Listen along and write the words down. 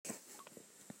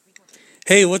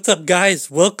Hey, what's up, guys?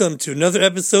 Welcome to another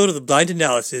episode of the Blind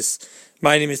Analysis.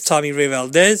 My name is Tommy Ray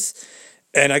Valdez,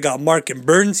 and I got Mark and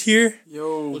Burns here.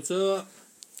 Yo, what's up?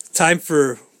 Time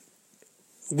for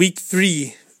Week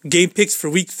 3. Game picks for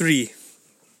Week 3.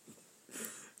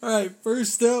 Alright,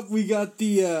 first up, we got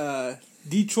the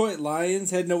Detroit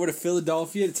Lions heading over to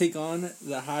Philadelphia to take on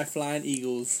the high-flying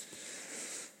Eagles.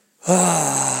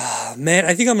 Man,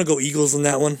 I think I'm going to go Eagles on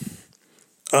that one.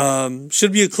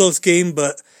 Should be a close game,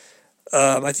 but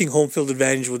I think home field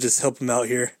advantage will just help them out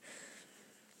here.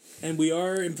 And we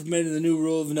are implementing the new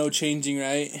rule of no changing,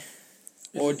 right?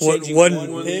 Or changing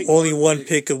one pick. Only one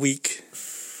pick a week.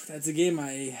 That's a game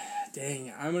I'm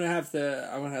gonna have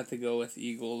to go with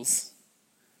Eagles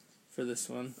for this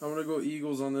one. I'm gonna go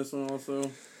Eagles on this one also.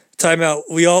 Timeout.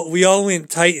 We all went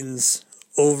Titans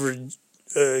over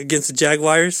against the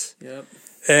Jaguars. Yep.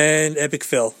 And Epic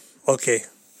fell. Okay.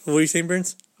 What are you saying,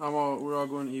 Burns? We're all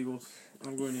going Eagles.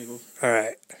 I'm going Eagles. All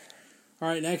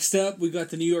right. Next up, we got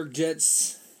the New York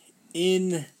Jets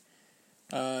in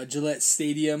Gillette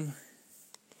Stadium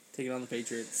taking on the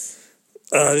Patriots.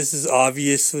 This is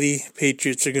obviously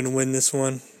Patriots are going to win this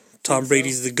one. Tom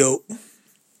Brady's the GOAT.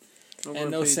 And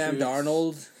no Patriots. Sam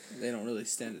Darnold. They don't really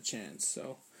stand a chance.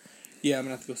 So, yeah, I'm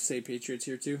going to have to go say Patriots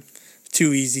here too.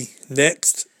 Too easy.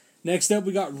 Next up,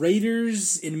 we got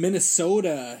Raiders in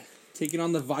Minnesota taking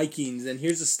on the Vikings. And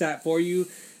here's a stat for you.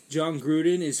 John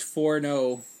Gruden is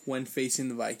 4-0 when facing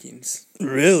the Vikings.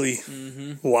 Really?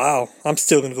 Mm-hmm. Wow. I'm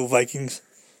still going to go Vikings.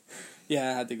 Yeah,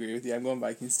 I have to agree with you. I'm going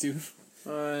Vikings too.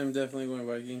 I'm definitely going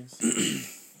Vikings.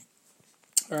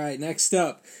 All right, next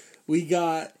up, we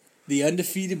got the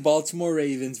undefeated Baltimore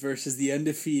Ravens versus the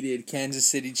undefeated Kansas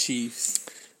City Chiefs.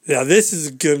 Yeah, this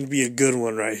is going to be a good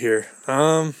one right here.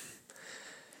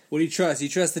 What do you trust? You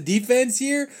trust the defense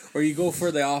here, or you go for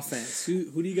the offense?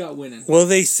 Who do you got winning? Well,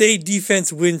 they say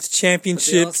defense wins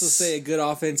championships. But they also say a good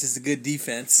offense is a good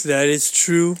defense. That is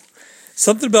true.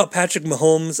 Something about Patrick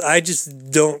Mahomes, I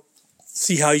just don't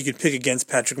see how you could pick against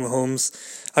Patrick Mahomes.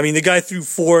 I mean, the guy threw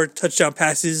 4 touchdown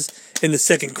passes in the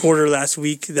second quarter last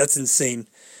week. That's insane.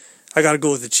 I got to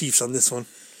go with the Chiefs on this one.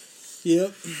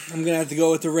 Yep. I'm going to have to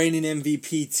go with the reigning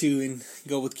MVP, too, and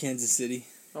go with Kansas City.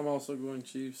 I'm also going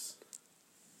Chiefs.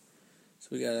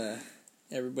 We got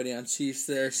everybody on Chiefs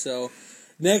there. So,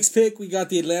 next pick, we got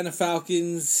the Atlanta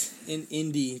Falcons in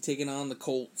Indy taking on the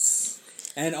Colts.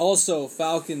 And also,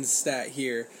 Falcons stat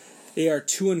here. They are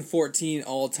 2-14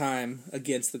 all time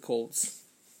against the Colts.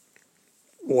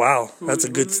 Wow, that's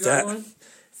a good stat.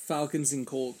 Falcons and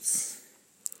Colts.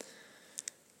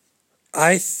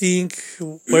 I think,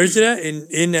 where is it at?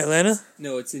 In Atlanta?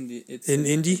 No, it's Indy. It's in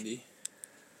Indy?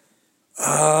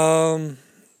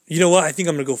 You know what? I think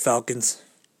I'm going to go Falcons.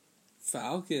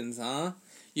 Falcons, huh?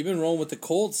 You've been rolling with the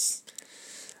Colts.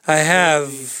 I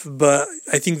have, but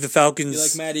I think the Falcons... You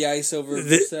like Matty Ice over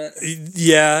Brissett?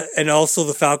 Yeah, and also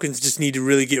the Falcons just need to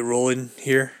really get rolling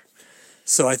here.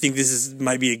 So I think this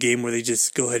might be a game where they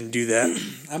just go ahead and do that.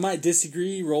 I might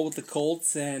disagree, roll with the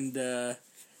Colts, and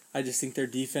I just think their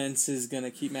defense is going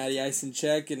to keep Matty Ice in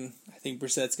check, and I think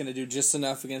Brissett's going to do just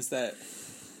enough against that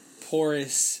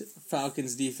porous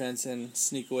Falcons defense and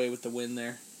sneak away with the win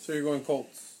there. So you're going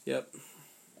Colts? Yep.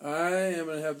 I am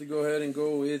going to have to go ahead and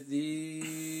go with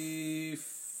the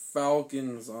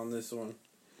Falcons on this one.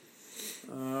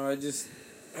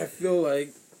 I feel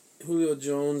like Julio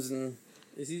Jones and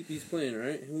he's playing,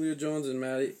 right? Julio Jones and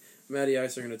Matty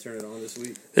Ice are going to turn it on this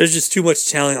week. There's just too much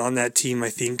talent on that team, I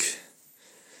think,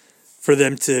 for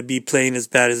them to be playing as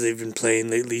bad as they've been playing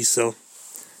lately, so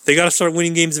they got to start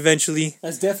winning games eventually.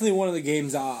 That's definitely one of the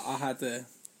games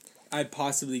I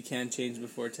possibly can change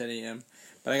before 10 a.m.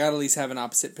 But I got to at least have an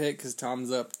opposite pick because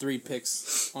Tom's up 3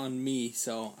 picks on me,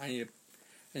 so I need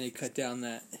to cut down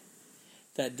that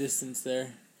distance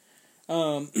there.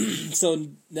 So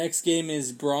next game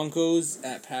is Broncos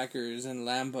at Packers in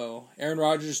Lambeau. Aaron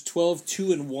Rodgers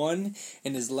 12-2-1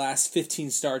 in his last 15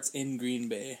 starts in Green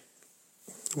Bay.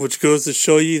 Which goes to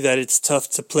show you that it's tough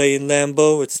to play in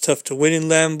Lambeau. It's tough to win in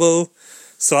Lambeau.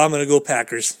 So I'm going to go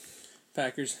Packers.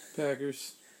 Packers.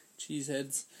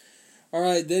 Cheeseheads. All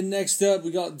right, then next up,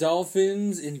 we got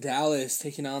Dolphins in Dallas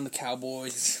taking on the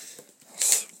Cowboys.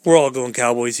 We're all going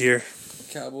Cowboys here.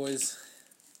 Cowboys.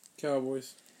 All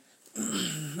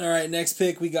right, next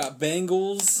pick, we got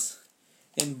Bengals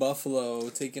in Buffalo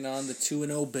taking on the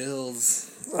 2-0 Bills.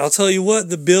 I'll tell you what,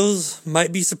 the Bills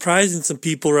might be surprising some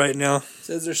people right now.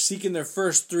 Says they're seeking their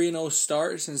first 3-0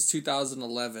 start since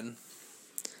 2011.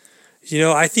 You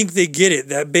know, I think they get it.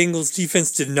 That Bengals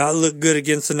defense did not look good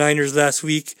against the Niners last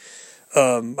week.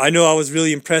 I know I was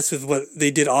really impressed with what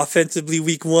they did offensively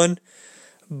week 1,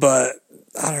 but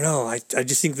I don't know. I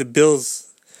just think the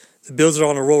Bills, The Bills are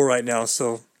on a roll right now,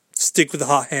 so stick with the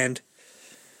hot hand.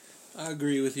 I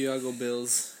agree with you. I'll go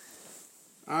Bills.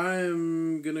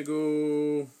 I'm gonna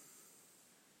go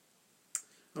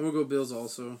Bills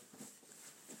also.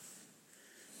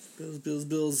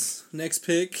 Bills. Next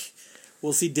pick,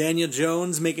 we'll see Daniel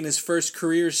Jones making his first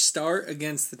career start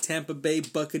against the Tampa Bay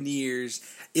Buccaneers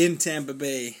in Tampa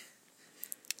Bay.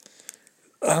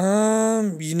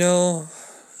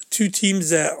 Two teams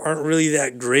that aren't really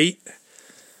that great,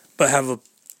 but have a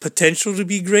potential to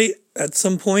be great at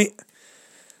some point.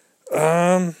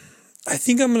 I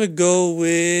think I'm gonna go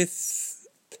with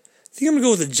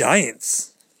the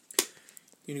Giants.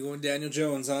 You're gonna go with Daniel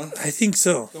Jones, huh? I think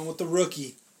so. Going with the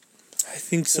rookie. I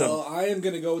think so. Well, I am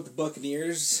gonna go with the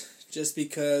Buccaneers just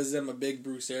because I'm a big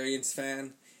Bruce Arians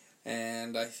fan,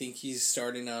 and I think he's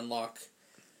starting to unlock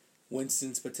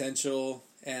Winston's potential.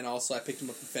 And also, I picked him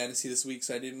up in fantasy this week,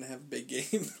 so I didn't have a big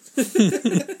game.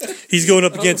 He's going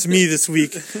up against me this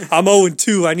week. I'm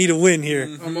 0-2. I need a win here.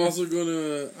 I'm also I'm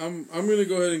gonna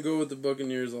go ahead and go with the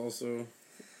Buccaneers also.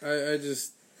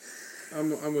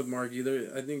 I'm with Marky.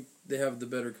 I think they have the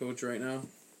better coach right now.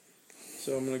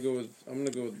 So I'm gonna go with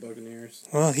the Buccaneers.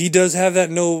 Well, he does have that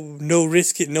no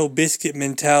risk it, no biscuit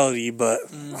mentality, but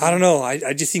I don't know.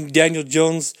 I just think Daniel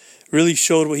Jones really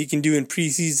showed what he can do in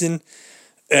preseason.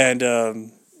 And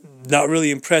not really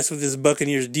impressed with this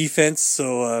Buccaneers defense,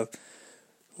 so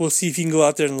we'll see if he can go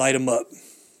out there and light them up.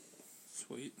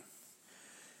 Sweet.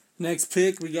 Next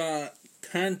pick, we got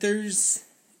Panthers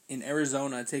in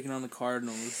Arizona taking on the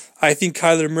Cardinals. I think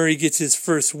Kyler Murray gets his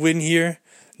first win here.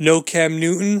 No Cam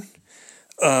Newton.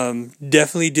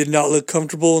 Definitely did not look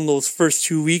comfortable in those first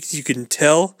 2 weeks. You can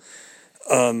tell.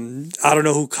 I don't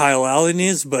know who Kyle Allen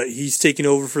is, but he's taking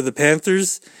over for the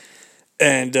Panthers.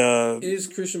 And is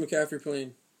Christian McCaffrey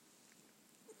playing?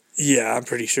 Yeah, I'm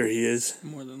pretty sure he is.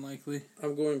 More than likely.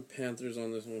 I'm going Panthers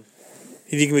on this one.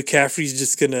 You think McCaffrey's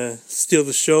just gonna steal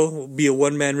the show? Be a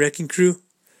one-man wrecking crew?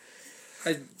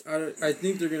 I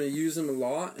think they're gonna use him a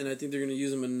lot, and I think they're gonna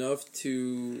use him enough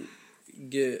to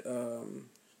get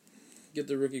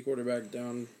the rookie quarterback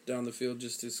down the field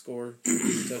just to score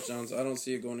touchdowns. I don't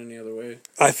see it going any other way.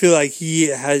 I feel like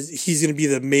he's gonna be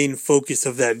the main focus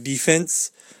of that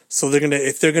defense. So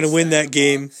if they're gonna win that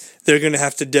game, they're gonna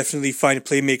have to definitely find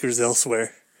playmakers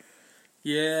elsewhere.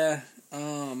 Yeah.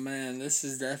 Oh man, this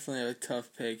is definitely a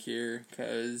tough pick here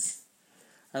because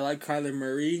I like Kyler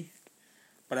Murray,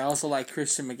 but I also like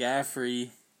Christian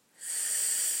McCaffrey.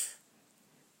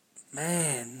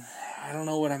 Man, I don't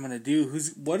know what I'm gonna do.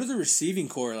 What are the receiving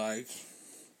core like?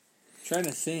 I'm trying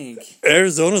to think.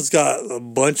 Arizona's got a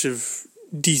bunch of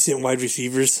decent wide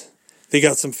receivers. They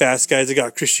got some fast guys. They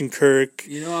got Christian Kirk.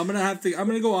 I'm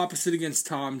gonna go opposite against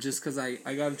Tom just because I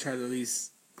gotta try to at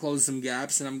least close some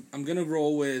gaps, and I'm gonna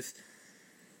roll with.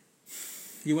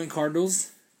 You went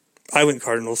Cardinals? I went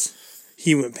Cardinals.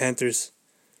 He went Panthers.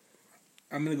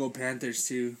 I'm gonna go Panthers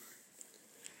too.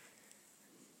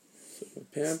 So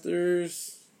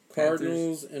Panthers,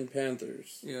 Cardinals, and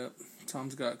Panthers. Yep.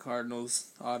 Tom's got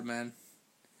Cardinals. Odd man.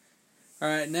 All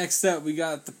right, next up, we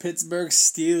got the Pittsburgh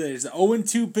Steelers. The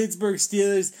 0-2 Pittsburgh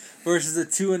Steelers versus the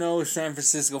 2-0 San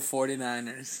Francisco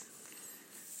 49ers.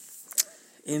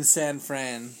 In San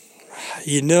Fran.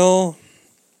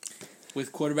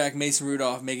 With quarterback Mason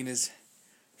Rudolph making his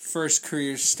first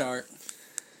career start.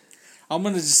 I'm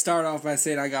going to just start off by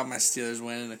saying I got my Steelers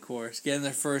winning, of course. Getting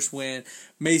their first win.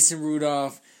 Mason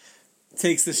Rudolph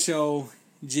takes the show.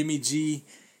 Jimmy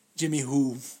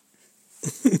who?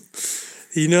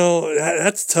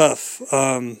 That's tough.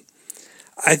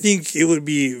 I think it would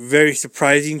be very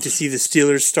surprising to see the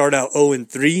Steelers start out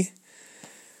 0-3.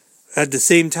 At the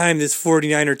same time, this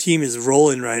 49er team is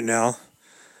rolling right now.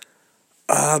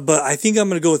 But I think I'm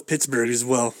going to go with Pittsburgh as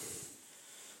well.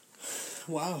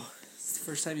 Wow. It's the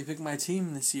first time you picked my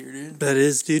team this year, dude. That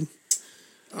is, dude.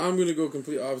 I'm going to go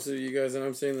complete opposite of you guys, and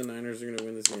I'm saying the Niners are going to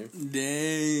win this game.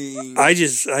 Dang. I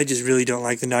just really don't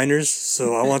like the Niners,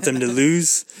 so I want them to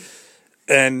lose.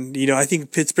 And, I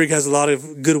think Pittsburgh has a lot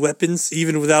of good weapons,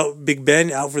 even without Big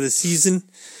Ben out for the season.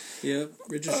 Yep.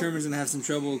 Richard Sherman's going to have some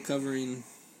trouble covering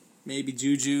maybe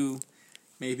Juju,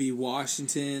 maybe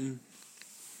Washington.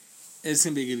 It's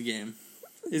going to be a good game.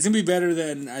 It's going to be better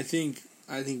than I think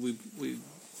we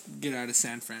get out of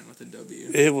San Fran with a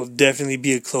W. It will definitely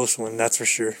be a close one, that's for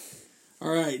sure.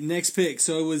 All right, next pick.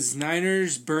 So it was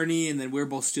Niners, Bernie, and then we're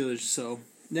both Steelers. So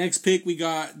next pick, we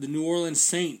got the New Orleans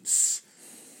Saints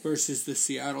versus the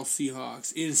Seattle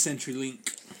Seahawks in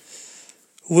CenturyLink.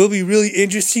 Will be really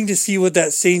interesting to see what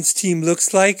that Saints team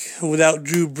looks like without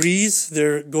Drew Brees.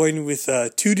 They're going with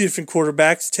two different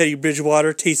quarterbacks, Teddy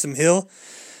Bridgewater, Taysom Hill.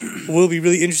 will be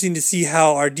really interesting to see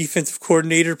how our defensive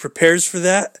coordinator prepares for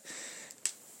that.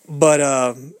 But,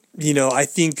 I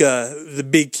think the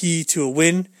big key to a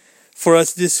win for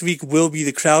us this week will be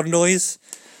the crowd noise.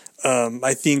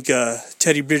 I think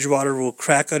Teddy Bridgewater will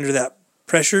crack under that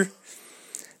pressure,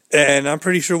 and I'm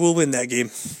pretty sure we'll win that game.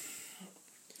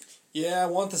 Yeah, I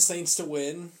want the Saints to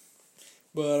win,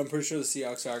 but I'm pretty sure the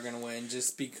Seahawks are going to win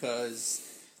just because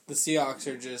the Seahawks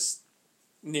are just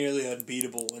nearly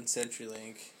unbeatable in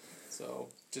CenturyLink. So,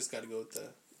 just got to go with the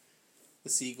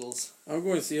Seagulls. I'm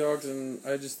going Seahawks, and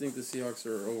I just think the Seahawks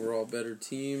are overall better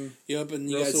team. Yep, and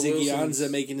you got Ziggy Ansah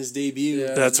making his debut.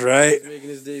 Yeah, that's right. He's making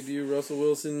his debut. Russell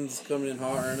Wilson's coming in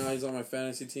hot right now. He's on my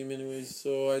fantasy team anyways,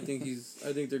 so I think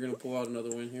they're going to pull out another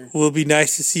win here. Will be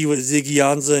nice to see what Ziggy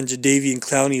Ansah and Jadeveon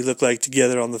Clowney look like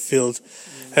together on the field.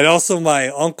 Mm-hmm. And also my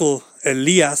uncle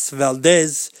Elias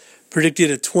Valdez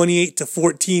predicted a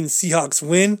 28-14 Seahawks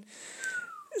win.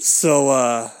 So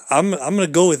I'm going to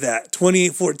go with that,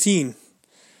 28-14.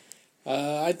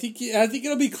 I think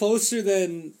it'll be closer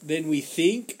than we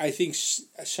think. I think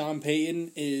Sean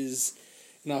Payton is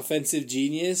an offensive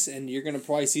genius, and you're going to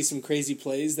probably see some crazy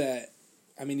plays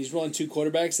he's rolling two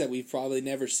quarterbacks that we've probably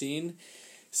never seen.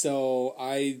 So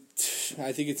I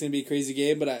think it's going to be a crazy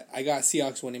game, but I got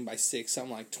Seahawks winning by 6,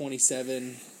 something like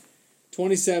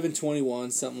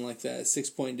 27-21, something like that,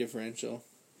 6-point differential.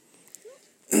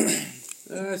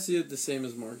 I see it the same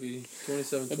as Marky.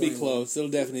 27-21. It'll be close. It'll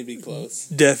definitely be close.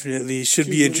 Definitely. Should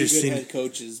be interesting. Good head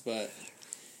coaches, but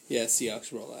yeah,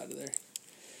 Seahawks roll out of there.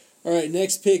 All right,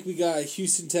 next pick we got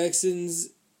Houston Texans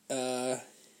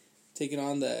taking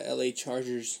on the LA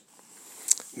Chargers.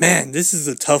 Man, this is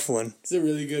a tough one. It's a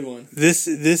really good one. This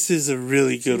is a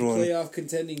really good one. Playoff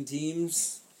contending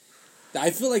teams.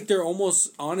 I feel like they're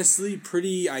almost honestly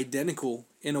pretty identical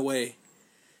in a way.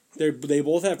 They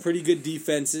both have pretty good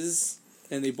defenses.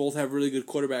 And they both have really good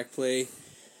quarterback play.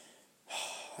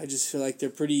 I just feel like they're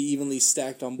pretty evenly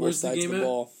stacked on both sides of the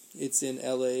ball. It's in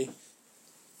LA.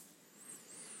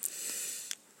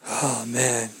 Oh,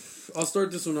 man. I'll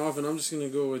start this one off, and I'm just going to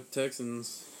go with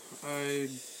Texans. I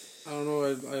don't know.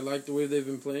 I like the way they've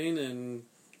been playing, and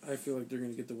I feel like they're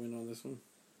going to get the win on this one.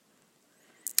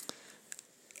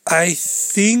 I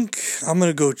think I'm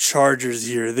going to go Chargers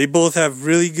here. They both have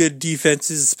really good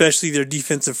defenses, especially their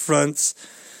defensive fronts.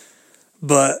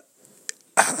 But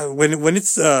when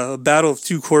it's a battle of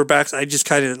two quarterbacks, I just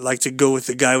kind of like to go with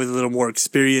the guy with a little more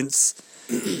experience.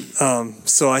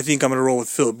 So I think I'm going to roll with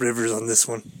Phillip Rivers on this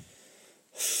one.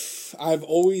 I've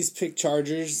always picked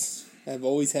Chargers. I've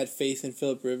always had faith in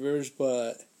Phillip Rivers,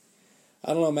 but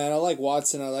I don't know, man. I like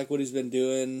Watson. I like what he's been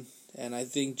doing. And I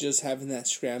think just having that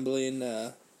scrambling,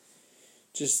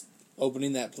 just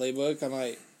opening that playbook,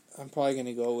 I'm probably going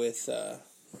to go with the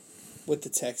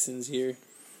Texans here.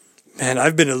 Man,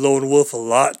 I've been a lone wolf a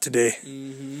lot today.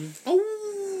 Mm-hmm.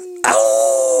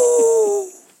 Ow!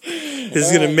 This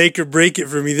is going to make or break it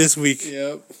for me this week.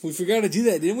 Yep. We forgot to do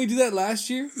that. Didn't we do that last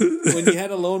year? When you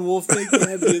had a lone wolf pick, you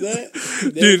had to do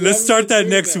that? Dude, let's start that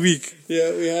next week.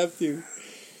 Yeah, we have to.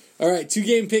 All right,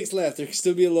 2-game picks left. There can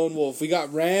still be a lone wolf. We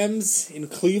got Rams in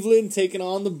Cleveland taking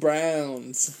on the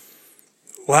Browns.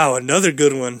 Wow, another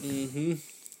good one. Mm-hmm.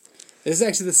 This is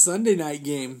actually the Sunday night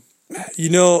game.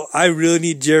 I really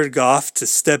need Jared Goff to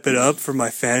step it up for my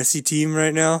fantasy team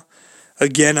right now.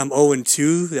 Again, I'm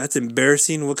 0-2. That's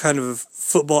embarrassing. What kind of a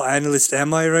football analyst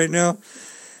am I right now?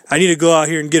 I need to go out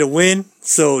here and get a win.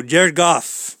 So, Jared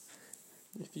Goff.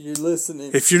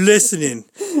 If you're listening.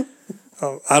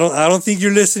 I don't think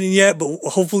you're listening yet, but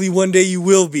hopefully one day you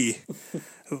will be.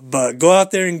 But go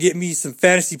out there and get me some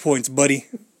fantasy points, buddy.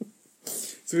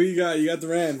 So what you got? You got the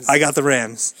Rams. I got the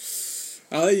Rams.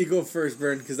 I'll let you go first,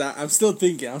 Bern, because I'm still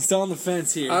thinking. I'm still on the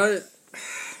fence here.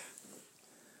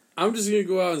 I'm just going to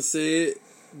go out and say it.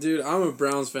 Dude, I'm a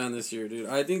Browns fan this year, dude.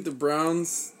 I think the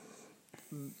Browns,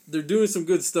 they're doing some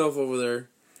good stuff over there.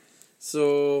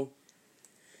 So,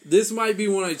 this might be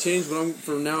one I change, but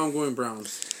from now I'm going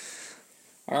Browns.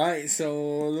 All right,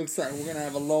 so it looks like we're going to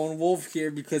have a lone wolf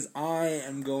here because I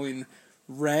am going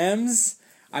Rams.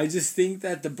 I just think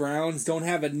that the Browns don't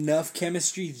have enough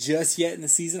chemistry just yet in the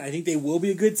season. I think they will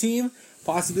be a good team,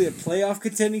 possibly a playoff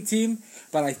contending team,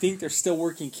 but I think they're still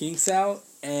working kinks out,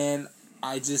 and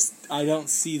I don't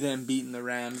see them beating the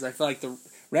Rams. I feel like the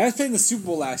Rams played in the Super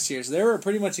Bowl last year, so they were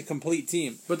pretty much a complete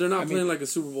team. But they're not playing like a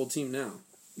Super Bowl team now.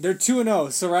 They're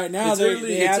 2-0, so right now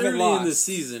they haven't lost.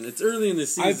 It's early in the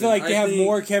season. I feel like they have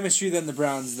more chemistry than the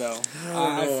Browns, though.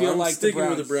 I feel like sticking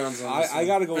with the Browns on this I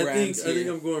got to go Rams I think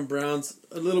I'm going Browns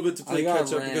a little bit to play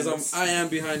catch up because I am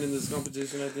behind in this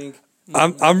competition. I think.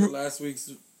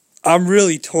 I'm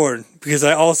really torn because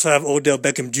I also have Odell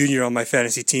Beckham Jr. on my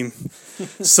fantasy team.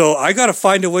 So I got to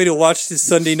find a way to watch this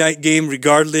Sunday night game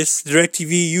regardless.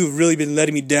 DirecTV, you've really been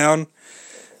letting me down.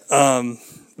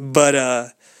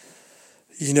 But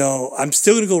you know, I'm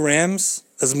still going to go Rams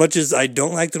as much as I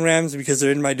don't like the Rams because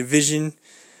they're in my division.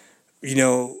 You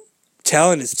know,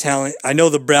 talent is talent. I know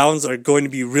the Browns are going to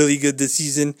be really good this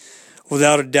season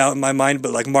without a doubt in my mind.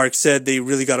 But like Mark said, they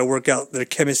really got to work out their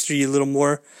chemistry a little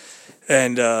more.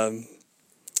 And I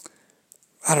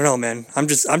don't know, man. I'm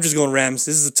just going Rams.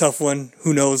 This is a tough one.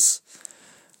 Who knows?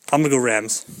 I'm gonna go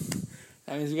Rams.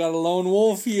 That means we got a lone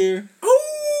wolf here.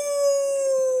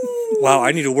 Wow,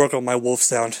 I need to work on my wolf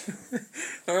sound.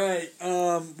 All right,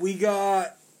 we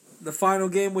got the final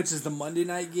game, which is the Monday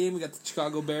night game. We got the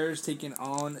Chicago Bears taking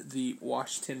on the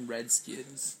Washington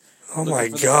Redskins. Oh my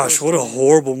gosh, what a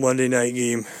horrible Monday night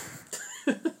game.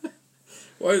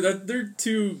 Why? They're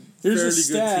two There's fairly a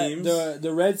stat. good teams.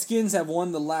 The Redskins have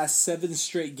won the last 7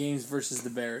 straight games versus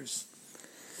the Bears,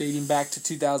 dating back to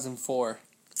 2004.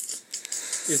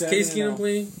 Is Case Keenum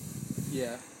playing?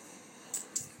 Yeah.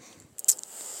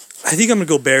 I think I'm going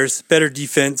to go Bears. Better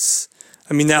defense.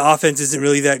 I mean, that offense isn't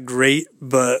really that great,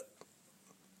 but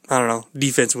I don't know.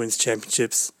 Defense wins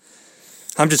championships.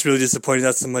 I'm just really disappointed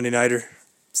that's the Monday Nighter.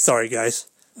 Sorry, guys.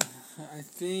 I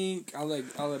think I'll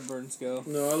let Burns go.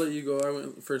 No, I'll let you go. I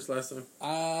went first last time.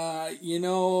 You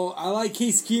know, I like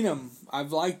Case Keenum.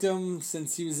 I've liked him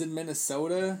since he was in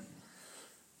Minnesota.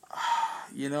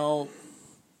 You know,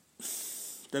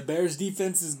 the Bears'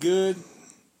 defense is good,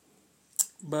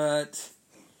 but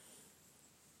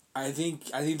I think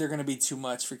they're going to be too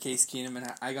much for Case Keenum,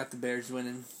 and I got the Bears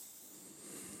winning.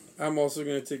 I'm also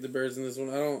going to take the Bears in this one.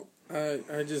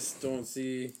 I just don't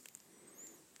see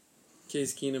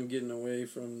Case Keenum getting away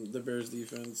from the Bears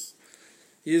defense.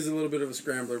 He is a little bit of a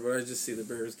scrambler, but I just see the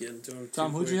Bears getting to him.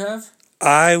 Tom, who'd you have?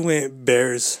 I went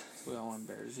Bears. We all went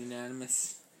Bears,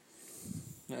 unanimous.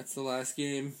 That's the last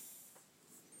game.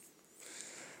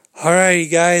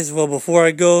 Alrighty, guys. Well, before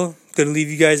I go, I'm going to leave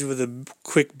you guys with a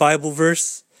quick Bible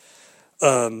verse.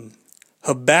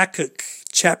 Habakkuk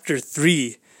chapter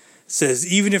 3 says,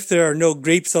 even if there are no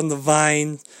grapes on the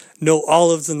vine, no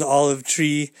olives in the olive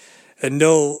tree, and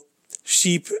no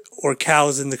sheep or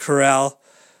cows in the corral,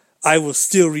 I will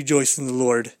still rejoice in the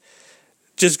Lord.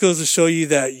 Just goes to show you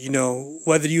that, you know,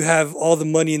 whether you have all the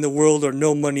money in the world or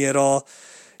no money at all,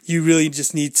 you really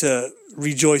just need to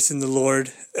rejoice in the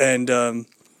Lord, and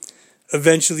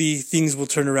eventually things will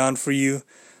turn around for you.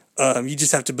 You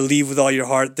just have to believe with all your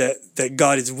heart that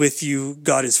God is with you,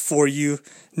 God is for you,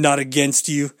 not against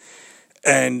you,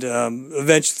 and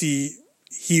eventually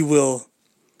He will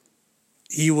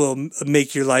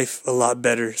make your life a lot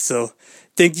better. So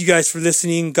thank you guys for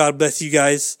listening. God bless you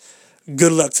guys.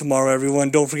 Good luck tomorrow,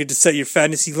 everyone. Don't forget to set your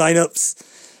fantasy lineups.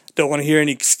 Don't want to hear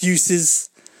any excuses.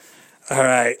 All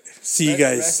right. See you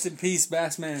guys. Rest in peace,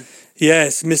 Bassman.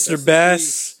 Yes, Mr.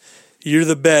 Bass. You're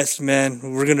the best, man.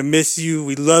 We're going to miss you.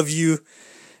 We love you.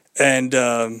 And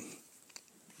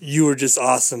you were just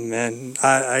awesome, man.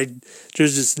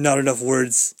 There's just not enough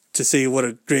words to say what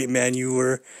a great man you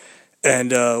were.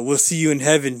 And we'll see you in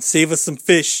heaven. Save us some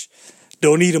fish.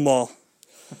 Don't eat them all.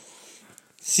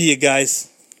 See you guys.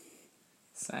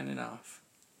 Signing off.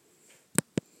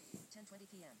 10:20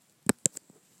 p.m.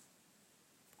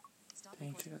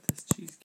 Dang, check out this cheese.